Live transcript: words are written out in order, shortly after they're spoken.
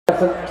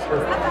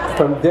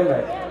from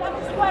Dimmick.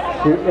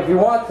 If you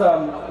want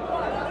some,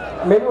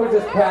 maybe we'll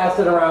just pass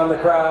it around the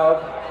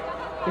crowd.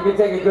 You can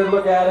take a good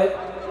look at it.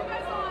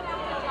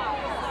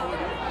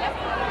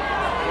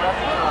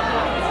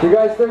 You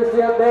guys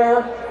thirsty up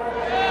there?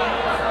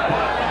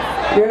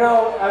 You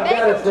know, I've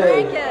got to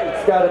say,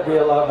 it's got to be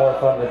a lot more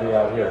fun to be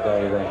out here,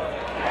 don't you think?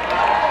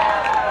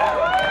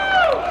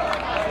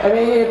 I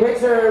mean, you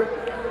picture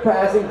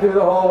passing through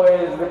the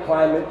hallways of the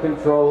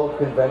climate-controlled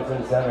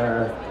convention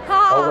center,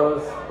 all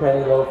those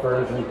penny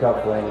loafers and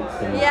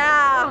cufflinks and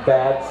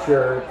bad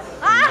shirts,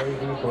 and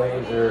navy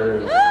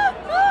blazers.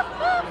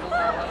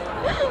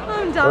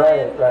 I'm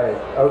dying. Right,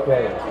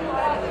 okay.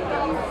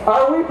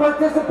 Are we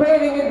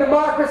participating in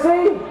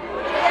democracy?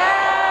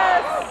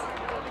 Yes!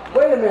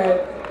 Wait a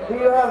minute, do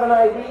you have an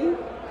ID?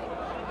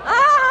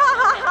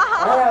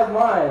 I have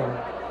mine.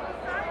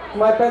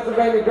 My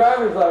Pennsylvania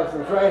driver's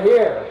license right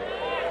here.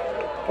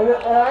 And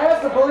I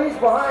asked the police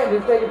behind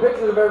who's taking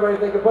pictures of everybody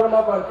if they could put them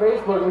up on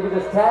Facebook. We could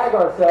just tag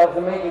ourselves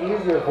and make it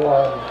easier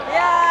for them.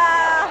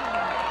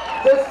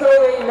 Yeah! Just so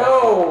they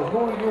know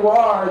who you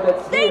are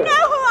that's here. They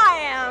know who I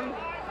am.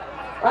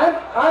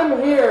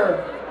 I'm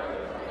here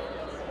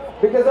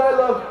because I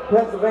love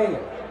Pennsylvania.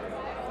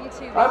 Me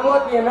too. I'm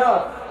lucky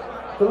enough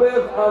to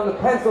live on the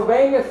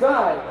Pennsylvania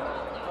side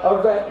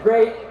of that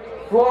great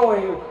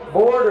flowing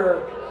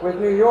border with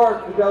New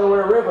York, the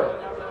Delaware River.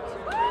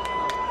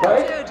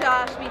 Right? Me too,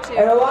 Josh, me too.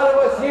 And a lot of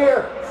us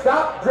here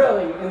stopped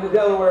drilling in the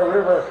Delaware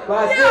River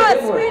last year,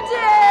 didn't we? Yes, we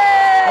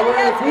did! And we're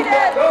going to keep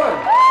that going.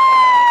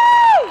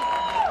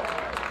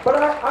 But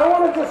I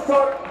want to just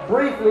talk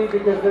briefly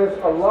because there's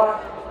a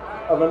lot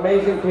of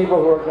amazing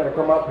people who are going to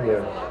come up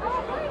here.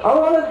 I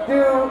want to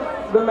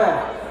do the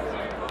math,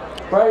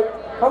 right?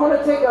 I want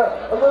to take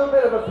a little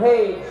bit of a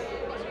page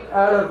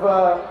out of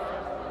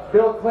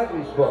Bill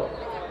Clinton's book.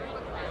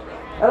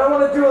 And I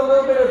want to do a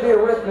little bit of the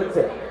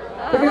arithmetic.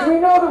 Because we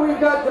know that we've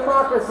got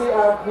democracy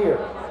out here.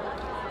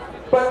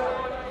 But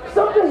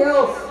something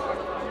else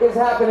is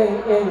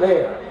happening in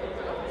there.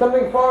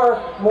 Something far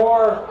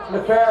more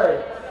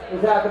nefarious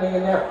is happening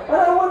in there. And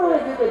I wonder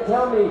if you could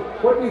tell me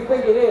what you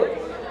think it is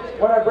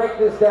when I break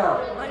this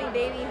down. Money,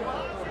 baby.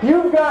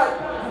 You've got,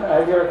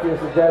 I hear a few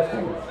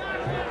suggestions.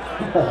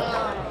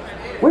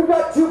 We've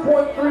got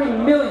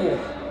 2.3 million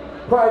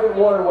private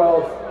water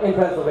wells in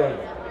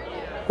Pennsylvania.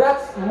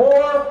 That's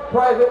more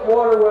private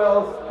water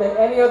wells than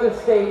any other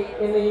state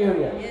in the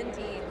Union.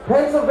 Indeed.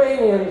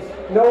 Pennsylvanians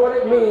know what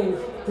it means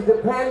to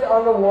depend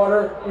on the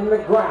water in the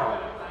ground.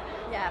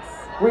 Yes.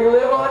 We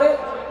live on it.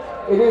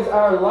 It is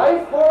our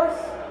life force.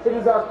 It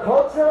is our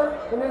culture.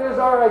 And it is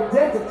our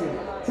identity.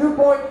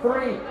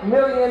 2.3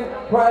 million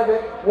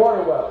private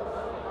water wells.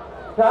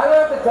 Now, I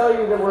don't have to tell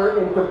you that we're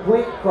in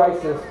complete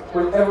crisis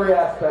with every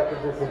aspect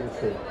of this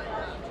industry.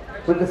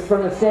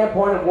 From the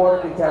standpoint of water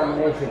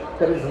contamination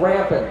that is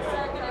rampant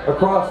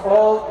across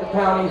all the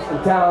counties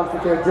and towns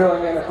that they're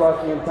drilling in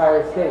across the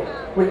entire state,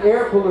 with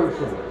air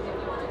pollution,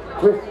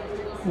 with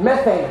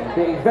methane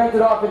being vented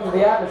off into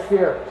the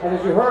atmosphere. And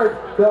as you heard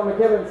Bill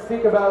McKibben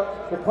speak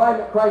about the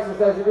climate crisis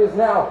as it is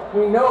now,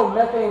 we know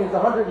methane is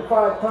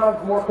 105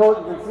 times more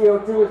potent than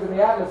CO2 is in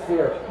the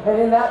atmosphere. And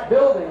in that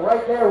building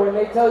right there, when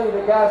they tell you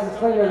that gas is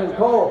cleaner than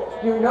coal,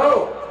 you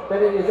know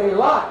that it is a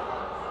lie.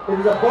 It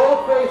is a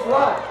bold-faced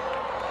lie.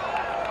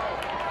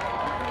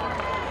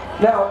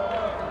 Now,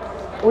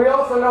 we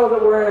also know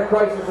that we're in a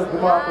crisis of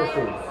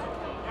democracy.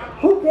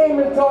 Who came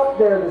and talked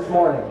there this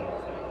morning?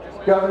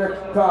 Governor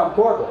Tom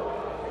Corbett.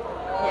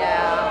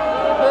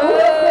 Yeah. Who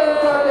else came and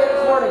talked there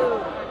this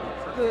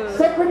morning?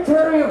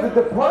 Secretary of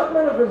the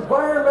Department of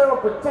Environmental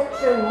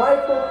Protection,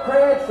 Michael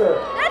Crancer.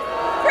 That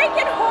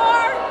freaking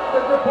whore!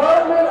 The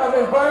Department of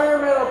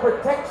Environmental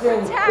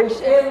Protection is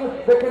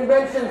in the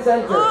convention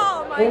center.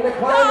 Oh my in the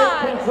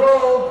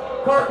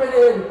climate-controlled,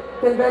 carpeted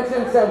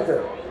convention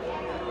center.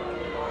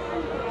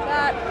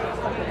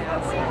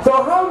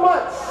 So how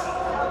much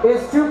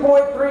is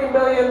 2.3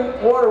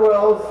 million water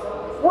wells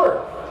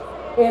worth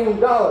in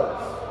dollars?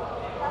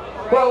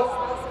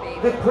 Well,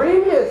 the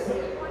previous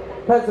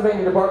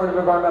Pennsylvania Department of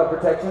Environmental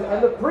Protection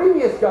and the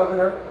previous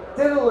governor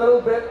did a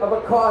little bit of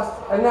a cost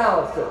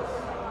analysis.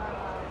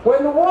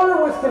 When the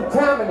water was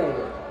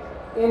contaminated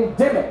in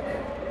Dimmick,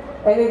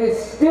 and it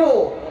is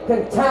still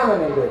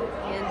contaminated.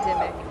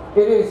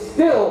 It is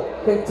still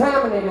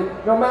contaminated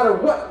no matter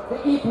what the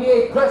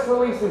EPA press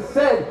releases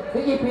said.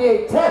 The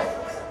EPA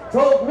tests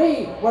told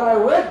me when I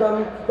read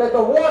them that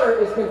the water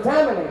is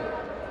contaminated.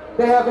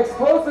 They have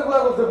explosive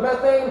levels of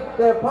methane,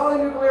 they have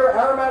polynuclear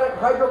aromatic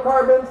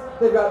hydrocarbons,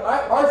 they've got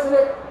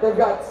arsenic, they've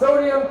got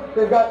sodium,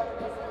 they've got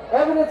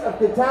evidence of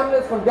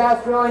contaminants from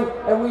gas drilling,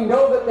 and we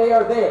know that they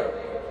are there.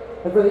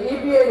 And for the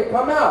EPA to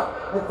come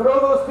out and throw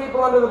those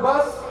people under the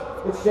bus,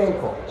 it's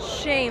shameful.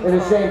 Shameful. It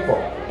is shameful.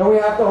 And we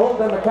have to hold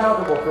them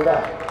accountable for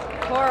that.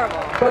 Horrible.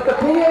 But the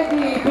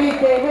PADEP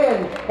came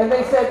in and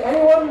they said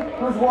anyone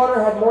whose water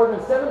had more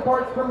than 7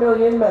 parts per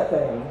million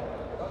methane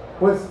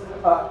was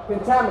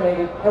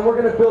contaminated, and we're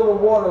going to build a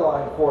water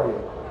line for you.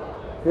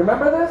 You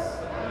remember this?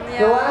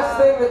 Yeah. The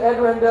last thing that Ed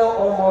Rendell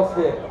almost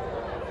did.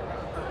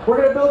 We're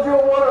going to build you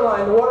a water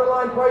line. The water line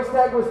price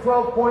tag was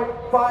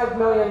 $12.5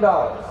 million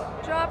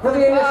Drop for in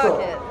the initial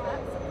bucket.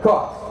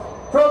 cost.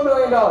 $12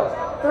 million.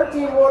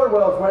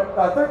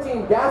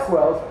 13 gas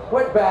wells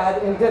went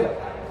bad in Dimmock.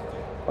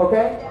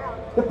 Okay?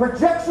 The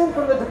projection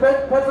from the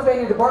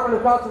Pennsylvania Department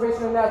of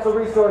Conservation and Natural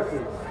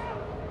Resources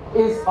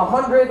is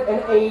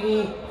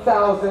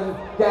 180,000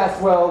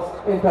 gas wells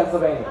in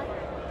Pennsylvania.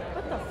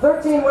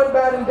 13 went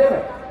bad in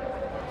Dimmock.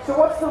 So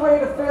what's the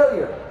rate of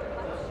failure?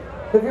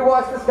 If you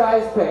watch The Sky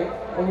is Pink,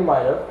 and you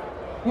might have,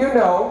 you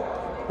know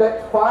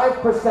that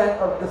 5%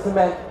 of the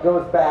cement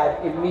goes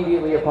bad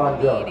immediately upon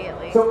drilling.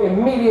 So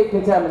immediate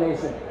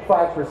contamination,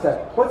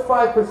 5%. What's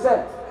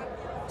 5%?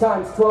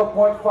 Times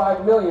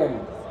 12.5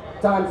 million,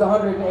 times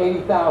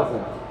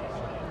 180,000.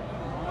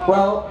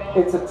 Well,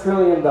 it's $1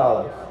 trillion.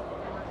 Wow.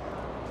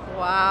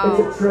 It's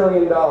 $1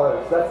 trillion.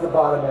 That's the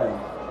bottom end.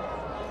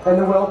 And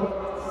the well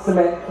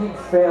cement keeps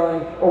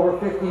failing over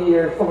 50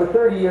 years, over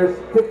 30 years,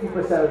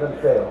 50% of them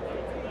fail.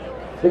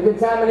 The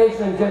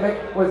contamination in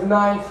Dimmock was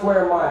 9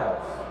 square miles.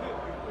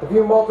 If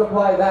you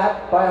multiply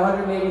that by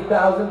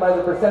 180,000 by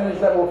the percentage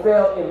that will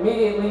fail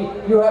immediately,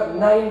 you have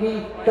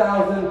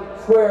 90,000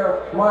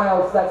 square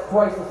miles. That's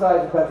twice the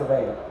size of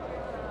Pennsylvania.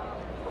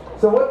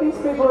 So what these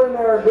people in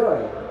there are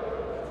doing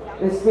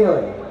is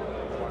stealing.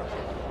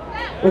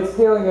 It's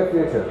stealing your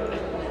future.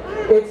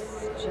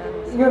 It's,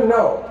 you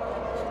know,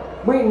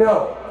 we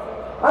know.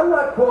 I'm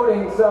not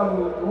quoting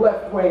some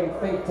left-wing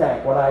think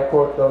tank when I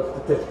quote those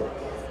statistics.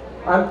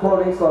 I'm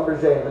quoting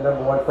Schlumberger, the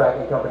 #1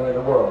 fracking company in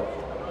the world.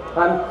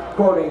 I'm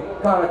quoting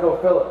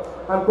ConocoPhillips.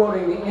 I'm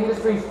quoting the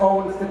industry's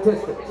own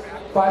statistics.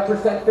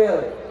 5%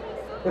 failure.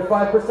 If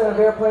 5% of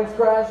airplanes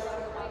crashed,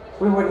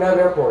 we wouldn't have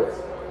airports.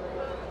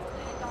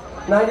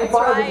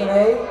 95 is an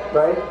A,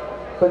 right?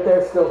 But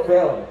they're still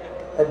failing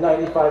at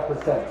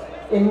 95%.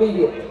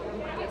 Immediately.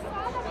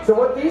 So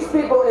what these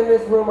people in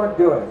this room are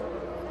doing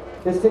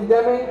is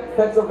condemning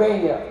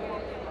Pennsylvania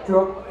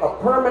to a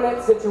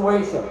permanent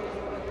situation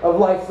of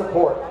life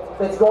support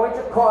that's going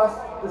to cost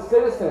the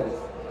citizens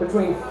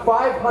between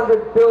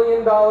 $500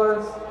 billion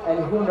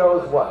and who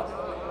knows what.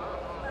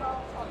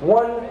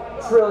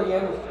 $1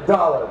 trillion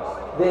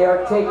they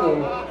are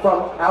taking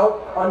from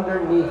out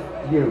underneath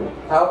you,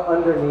 out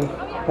underneath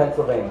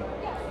Pennsylvania.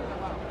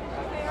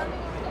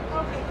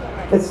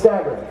 It's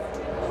staggering.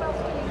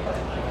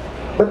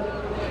 But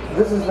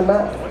this is the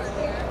math.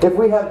 If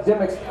we have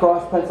Dimmocks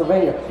across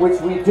Pennsylvania, which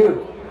we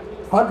do,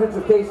 hundreds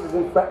of cases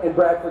in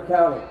Bradford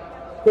County,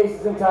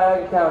 cases in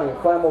Tioga County of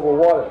flammable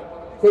water,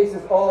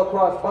 cases all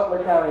across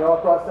Butler County, all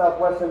across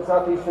southwestern,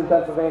 southeastern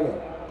Pennsylvania.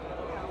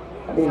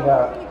 I mean,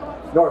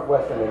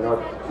 northwestern and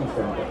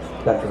northeastern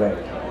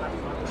Pennsylvania.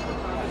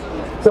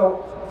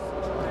 So,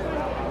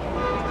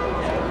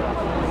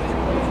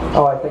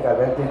 oh, I think I've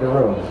emptied the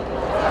room.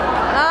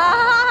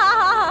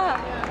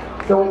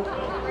 So,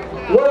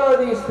 what are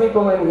these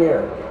people in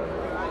here?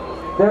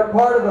 They're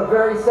part of a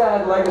very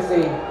sad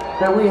legacy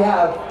that we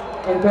have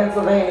in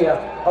Pennsylvania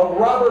of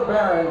robber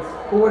barons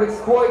who would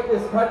exploit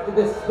this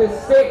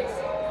state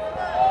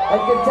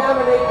and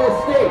contaminate this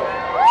state.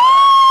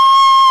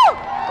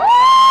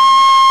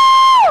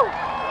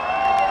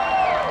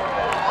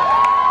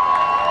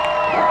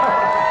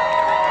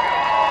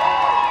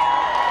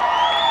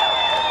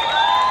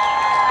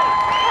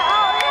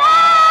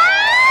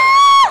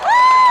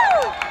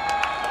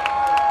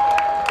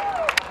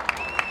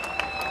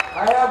 I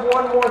have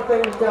one more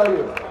thing to tell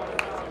you.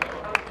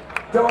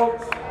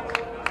 Don't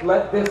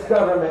let this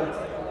government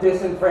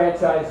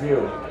disenfranchise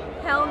you.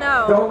 Hell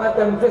no. Don't let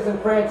them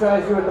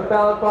disenfranchise you at the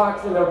ballot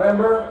box in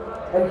November,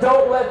 and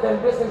don't let them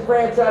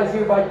disenfranchise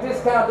you by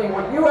discounting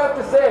what you have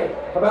to say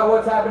about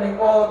what's happening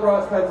all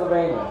across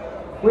Pennsylvania.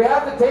 We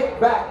have to take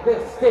back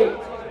this state.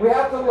 We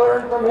have to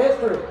learn from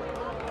history.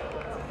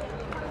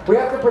 We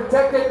have to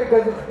protect it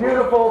because it's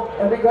beautiful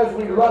and because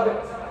we love it.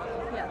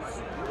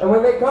 Yes. And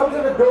when they come to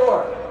the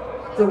door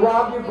to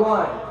rob you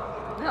blind,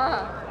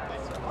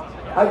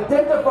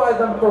 identify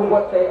them for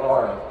what they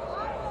are.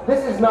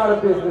 This is not a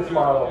business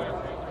model.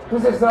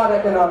 This is not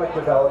economic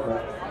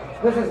development.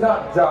 This is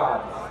not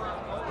jobs.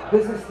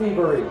 This is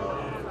thievery.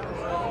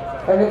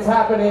 And it's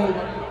happening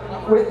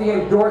with the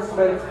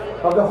endorsement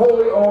of the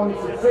wholly owned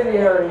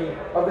subsidiary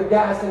of the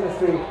gas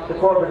industry, the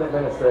Corbett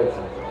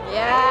administration.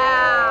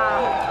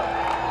 Yeah.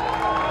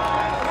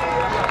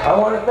 I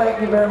want to thank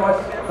you very much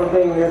for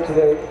being here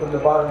today from the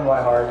bottom of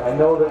my heart. I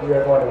know that we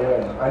are going to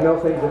win. I know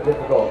things are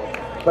difficult,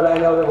 but I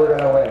know that we're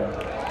going to win.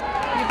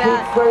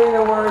 Keep spreading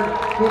the word,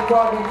 keep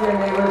talking to your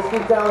neighbors,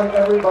 keep telling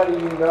everybody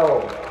you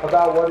know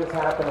about what is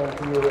happening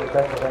to you in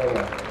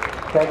Pennsylvania.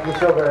 Thank you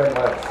so very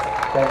much.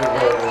 Thank you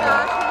very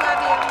much.